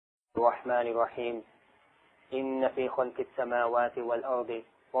الرحمن الرحيم إن في خلق السماوات والأرض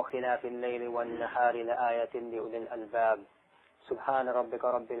واختلاف الليل والنهار لآية لأولي الألباب سبحان ربك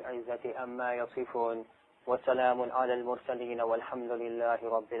رب العزة أما يصفون وسلام على المرسلين والحمد لله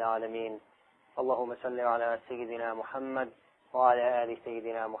رب العالمين اللهم صل على سيدنا محمد وعلى آل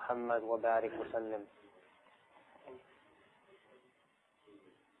سيدنا محمد وبارك وسلم.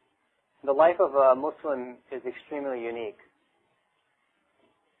 The life of a Muslim is extremely unique.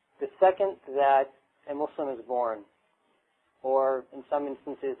 The second that a Muslim is born, or in some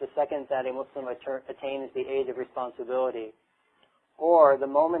instances, the second that a Muslim attains the age of responsibility, or the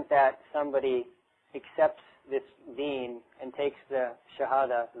moment that somebody accepts this deen and takes the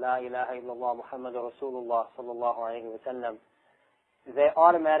shahada, La ilaha illallah Muhammadur Rasulullah sallallahu alayhi wa sallam, they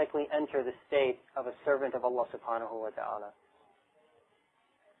automatically enter the state of a servant of Allah subhanahu wa ta'ala.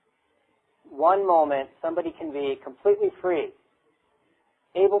 One moment, somebody can be completely free,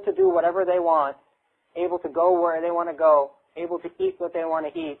 able to do whatever they want, able to go where they want to go, able to eat what they want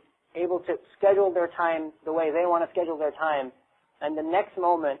to eat, able to schedule their time the way they want to schedule their time, and the next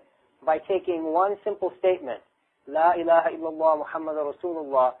moment, by taking one simple statement, La ilaha illallah Muhammadur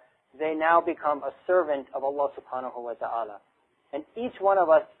Rasulullah, they now become a servant of Allah subhanahu wa ta'ala. And each one of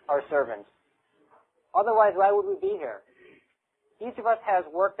us are servants. Otherwise, why would we be here? Each of us has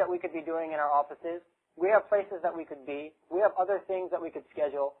work that we could be doing in our offices. We have places that we could be. We have other things that we could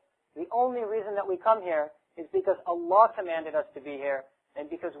schedule. The only reason that we come here is because Allah commanded us to be here and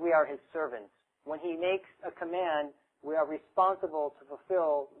because we are His servants. When He makes a command, we are responsible to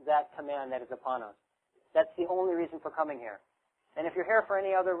fulfill that command that is upon us. That's the only reason for coming here. And if you're here for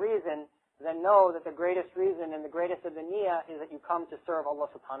any other reason, then know that the greatest reason and the greatest of the niyyah is that you come to serve Allah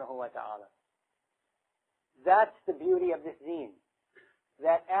subhanahu wa ta'ala. That's the beauty of this deen.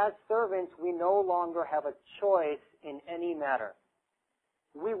 That as servants, we no longer have a choice in any matter.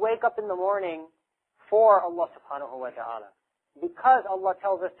 We wake up in the morning for Allah subhanahu wa ta'ala. Because Allah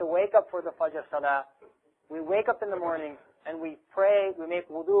tells us to wake up for the Fajr Salah, we wake up in the morning and we pray, we make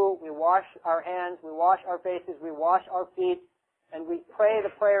wudu, we wash our hands, we wash our faces, we wash our feet, and we pray the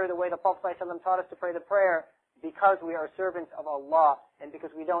prayer the way the Prophet ﷺ taught us to pray the prayer because we are servants of Allah and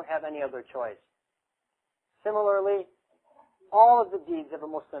because we don't have any other choice. Similarly, all of the deeds of a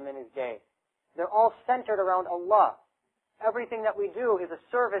Muslim in his day, they're all centered around Allah. Everything that we do is a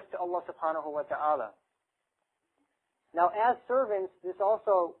service to Allah subhanahu wa ta'ala. Now, as servants, this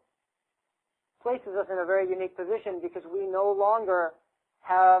also places us in a very unique position because we no longer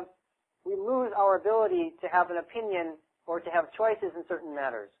we lose our ability to have an opinion or to have choices in certain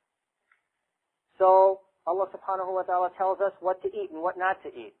matters. So, Allah subhanahu wa ta'ala tells us what to eat and what not to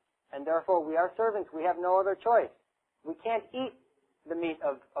eat. And therefore, we are servants. We have no other choice. We can't eat the meat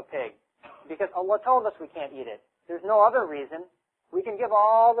of a pig because Allah told us we can't eat it. There's no other reason. We can give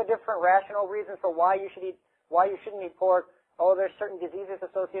all the different rational reasons for why you shouldn't eat pork. Oh, there's certain diseases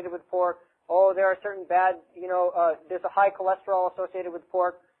associated with pork. Oh, there are certain there's a high cholesterol associated with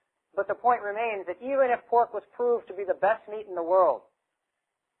pork. But the point remains that even if pork was proved to be the best meat in the world,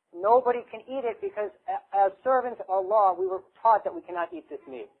 nobody can eat it because as servants of Allah, we were taught that we cannot eat this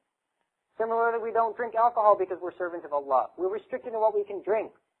meat. Similarly, we don't drink alcohol because we're servants of Allah. We're restricted in what we can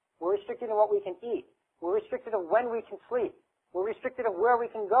drink. We're restricted in what we can eat. We're restricted in when we can sleep. We're restricted in where we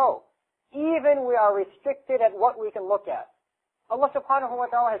can go. Even we are restricted at what we can look at. Allah subhanahu wa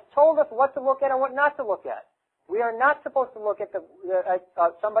ta'ala has told us what to look at and what not to look at. We are not supposed to look at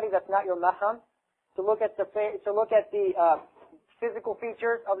somebody that's not your mahram, to look at the physical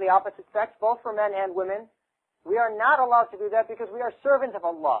features of the opposite sex, both for men and women. We are not allowed to do that because we are servants of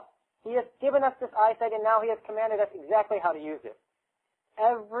Allah. He has given us this eyesight and now He has commanded us exactly how to use it.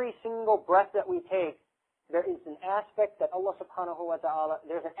 Every single breath that we take, there is an aspect that Allah subhanahu wa ta'ala,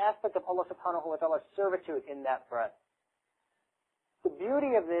 there's an aspect of Allah subhanahu wa ta'ala's servitude in that breath. The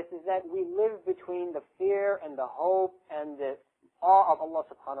beauty of this is that we live between the fear and the hope and the awe of Allah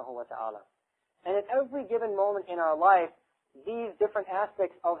subhanahu wa ta'ala. And at every given moment in our life, these different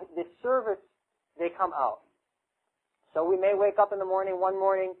aspects of this service, they come out. So we may wake up in the morning, one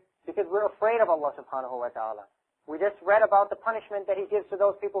morning, because we're afraid of Allah subhanahu wa ta'ala. We just read about the punishment that He gives to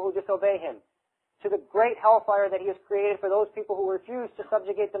those people who disobey Him, to the great hellfire that He has created for those people who refuse to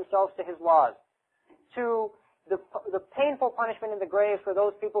subjugate themselves to His laws, to the painful punishment in the grave for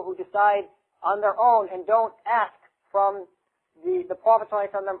those people who decide on their own and don't ask from the Prophet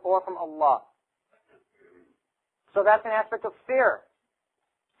ﷺ or from Allah. So that's an aspect of fear.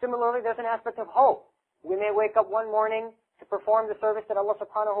 Similarly, there's an aspect of hope. We may wake up one morning to perform the service that Allah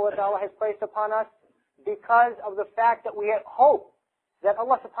subhanahu wa ta'ala has placed upon us because of the fact that we have hope that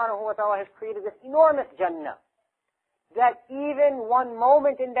Allah subhanahu wa ta'ala has created this enormous Jannah. that even one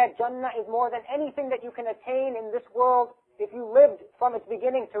moment in that Jannah is more than anything that you can attain in this world if you lived from its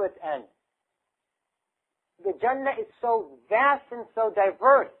beginning to its end. The Jannah is so vast and so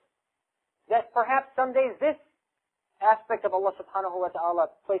diverse that perhaps some days this aspect of Allah subhanahu wa ta'ala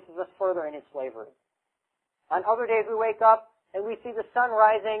places us further in His slavery. On other days we wake up and we see the sun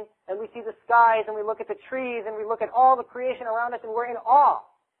rising and we see the skies and we look at the trees and we look at all the creation around us and we're in awe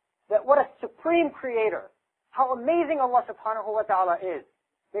that what a supreme creator, how amazing Allah subhanahu wa ta'ala is,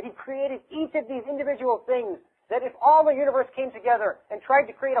 that He created each of these individual things, that if all the universe came together and tried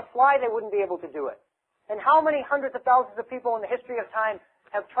to create a fly, they wouldn't be able to do it. And how many hundreds of thousands of people in the history of time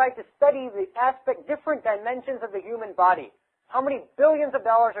have tried to study the different dimensions of the human body. How many billions of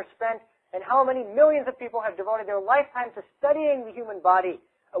dollars are spent and how many millions of people have devoted their lifetime to studying the human body,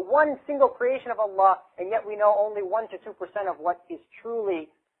 one single creation of Allah, and yet we know only 1 to 2% of what is truly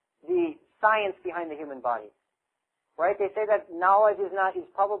the science behind the human body. Right? They say that knowledge is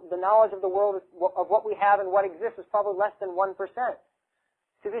probably, the knowledge of the world, of what we have and what exists is probably less than 1%.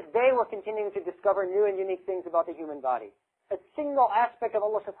 To this day, we're continuing to discover new and unique things about the human body. A single aspect of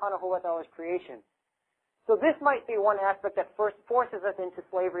Allah subhanahu wa ta'ala's creation. So this might be one aspect that first forces us into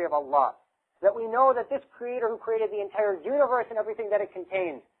slavery of Allah. That we know that this Creator who created the entire universe and everything that it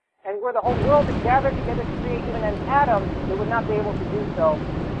contains, and where the whole world is gathered together to create even an atom, they would not be able to do so.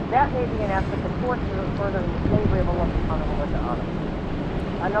 That may be an aspect that forces us further into slavery of Allah subhanahu wa ta'ala.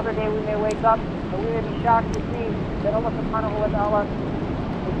 Another day we may wake up and we may be shocked to see that Allah subhanahu wa ta'ala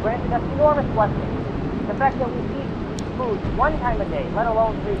has granted us enormous blessings. The fact that we eat food 1 time a day, let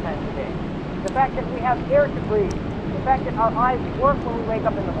alone 3 times a day. The fact that we have air to breathe. The fact that our eyes work when we wake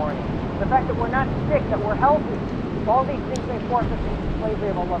up in the morning. The fact that we're not sick, that we're healthy. All these things may force us into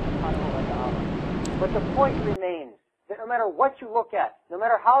slavery of Allah subhanahu wa ta'ala. But the point remains that no matter what you look at, no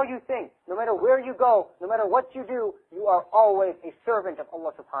matter how you think, no matter where you go, no matter what you do, you are always a servant of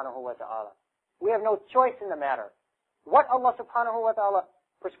Allah subhanahu wa ta'ala. We have no choice in the matter. What Allah subhanahu wa ta'ala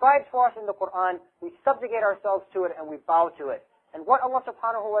prescribed for us in the Quran, we subjugate ourselves to it and we bow to it. And what Allah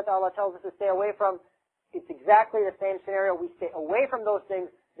subhanahu wa ta'ala tells us to stay away from, it's exactly the same scenario. We stay away from those things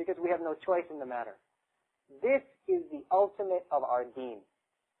because we have no choice in the matter. This is the ultimate of our deen.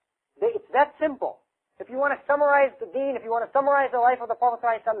 It's that simple. If you want to summarize the deen, if you want to summarize the life of the Prophet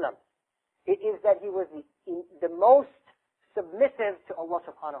ﷺ, it is that he was the most submissive to Allah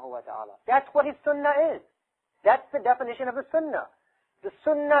subhanahu wa ta'ala. That's what his sunnah is. That's the definition of the sunnah. The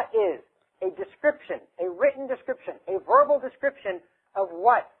sunnah is a description, a written description, a verbal description of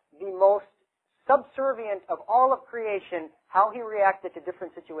what the most subservient of all of creation, how he reacted to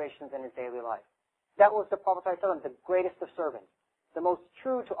different situations in his daily life. That was the Prophet ﷺ, the greatest of servants, the most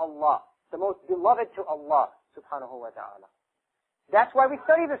true to Allah, the most beloved to Allah subhanahu wa ta'ala. That's why we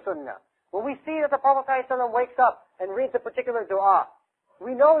study the sunnah. When we see that the Prophet ﷺ wakes up and reads a particular dua,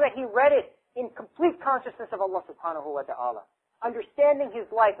 we know that he read it in complete consciousness of Allah subhanahu wa ta'ala, understanding his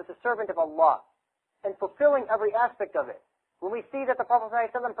life as a servant of Allah and fulfilling every aspect of it. When we see that the Prophet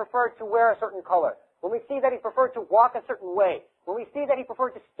ﷺ preferred to wear a certain color, when we see that he preferred to walk a certain way, when we see that he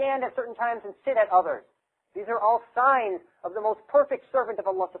preferred to stand at certain times and sit at others, these are all signs of the most perfect servant of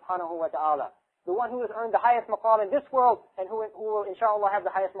Allah subhanahu wa ta'ala, the one who has earned the highest maqam in this world and who will inshallah have the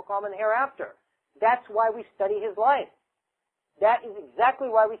highest maqam in the hereafter. That's why we study his life. That is exactly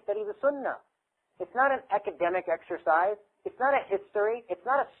why we study the sunnah. It's not an academic exercise. It's not a history. It's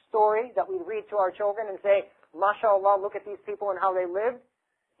not a story that we read to our children and say, MashaAllah, look at these people and how they lived.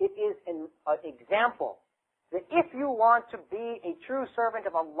 It is an example that if you want to be a true servant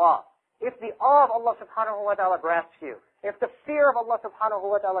of Allah, if the awe of Allah subhanahu wa ta'ala grasps you, if the fear of Allah subhanahu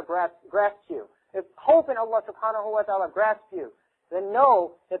wa ta'ala grasps you, if hope in Allah subhanahu wa ta'ala grasps you, then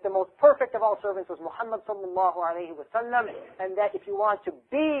know that the most perfect of all servants was Muhammad sallallahu alayhi wa sallam, and that if you want to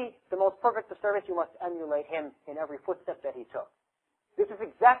be the most perfect of servants, you must emulate him in every footstep that he took. This is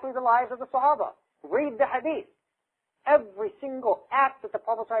exactly the lives of the Sahaba. Read the hadith. Every single act that the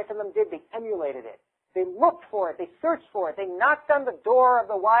Prophet ﷺ did, they emulated it. They looked for it. They searched for it. They knocked on the door of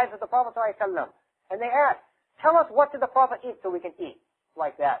the wives of the Prophet ﷺ, and they asked, tell us what did the Prophet eat so we can eat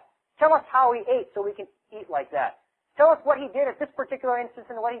like that. Tell us how he ate so we can eat like that. Tell us what he did at this particular instance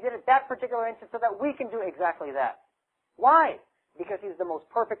and what he did at that particular instance so that we can do exactly that. Why? Because he's the most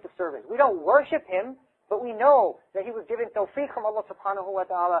perfect of servants. We don't worship him, but we know that he was given tawfiq from Allah subhanahu wa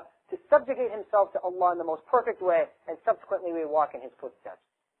ta'ala to subjugate himself to Allah in the most perfect way, and subsequently we walk in his footsteps.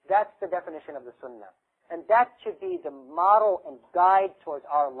 That's the definition of the sunnah. And that should be the model and guide towards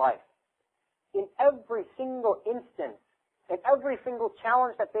our life. In every single instance, in every single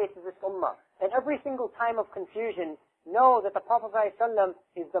challenge that faces this ummah, and every single time of confusion, know that the Prophet ﷺ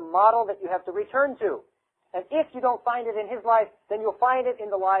is the model that you have to return to. And if you don't find it in his life, then you'll find it in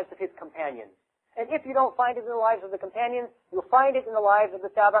the lives of his companions. And if you don't find it in the lives of the companions, you'll find it in the lives of the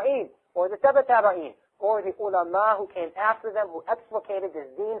tabi'een, or the tabi'een, or the ulama who came after them, who explicated this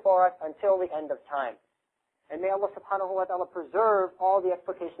deen for us until the end of time. And may Allah subhanahu wa ta'ala preserve all the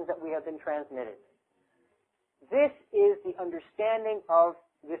explications that we have been transmitted. This is the understanding of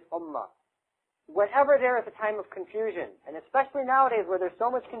this ummah. Whenever there is a time of confusion, and especially nowadays where there's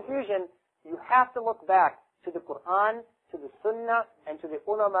so much confusion, you have to look back to the Quran, to the Sunnah, and to the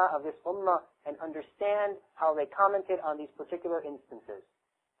ulama of this ummah and understand how they commented on these particular instances.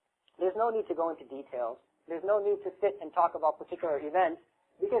 There's no need to go into details. There's no need to sit and talk about particular events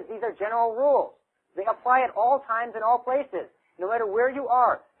because these are general rules. They apply at all times and all places, no matter where you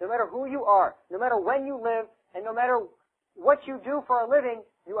are, no matter who you are, no matter when you live, and no matter what you do for a living,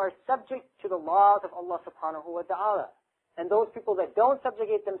 you are subject to the laws of Allah subhanahu wa ta'ala. And those people that don't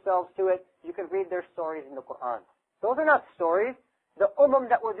subjugate themselves to it, you can read their stories in the Quran. Those are not stories. The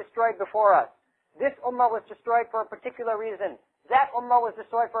that were destroyed before us. This ummah was destroyed for a particular reason. That ummah was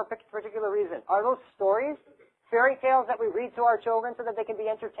destroyed for a particular reason. Are those stories? Fairy tales that we read to our children so that they can be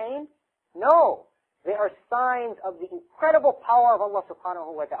entertained? No. They are signs of the incredible power of Allah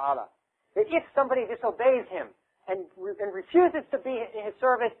subhanahu wa ta'ala. That if somebody disobeys him and refuses to be in his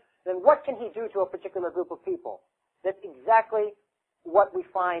service, then what can he do to a particular group of people? That's exactly what we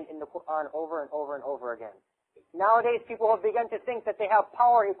find in the Quran over and over and over again. Nowadays, people have begun to think that they have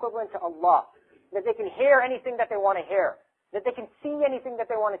power equivalent to Allah, that they can hear anything that they want to hear, that they can see anything that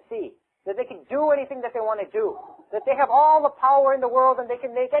they want to see, that they can do anything that they want to do, that they have all the power in the world and they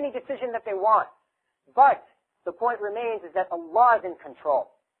can make any decision that they want. But the point remains is that Allah is in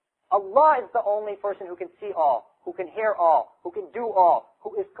control. Allah is the only person who can see all, who can hear all, who can do all,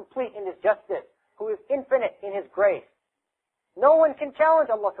 who is complete in his justice, who is infinite in his grace. No one can challenge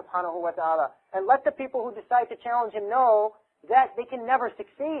Allah subhanahu wa ta'ala. And let the people who decide to challenge him know that they can never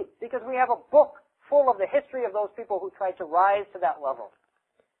succeed, because we have a book full of the history of those people who tried to rise to that level.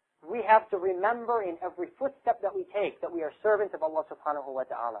 We have to remember in every footstep that we take that we are servants of Allah subhanahu wa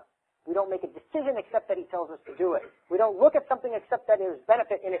ta'ala. We don't make a decision except that he tells us to do it. We don't look at something except that there is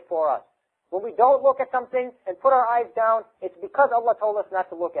benefit in it for us. When we don't look at something and put our eyes down, it's because Allah told us not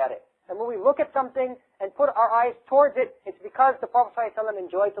to look at it. And when we look at something and put our eyes towards it, it's because the Prophet ﷺ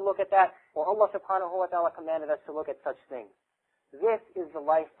enjoyed to look at that, or Allah subhanahu wa ta'ala commanded us to look at such things. This is the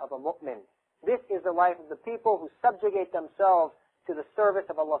life of a mu'min. This is the life of the people who subjugate themselves to the service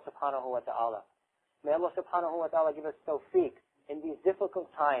of Allah subhanahu wa ta'ala. May Allah subhanahu wa ta'ala give us tawfiq in these difficult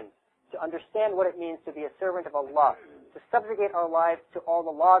times to understand what it means to be a servant of Allah, to subjugate our lives to all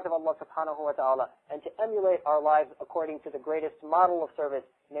the laws of Allah subhanahu wa ta'ala, and to emulate our lives according to the greatest model of service,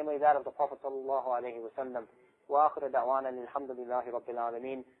 namely that of the Prophet sallallahu alayhi wa sallam. Wa akhiru da'wana alhamdulillahi rabbil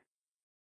alameen.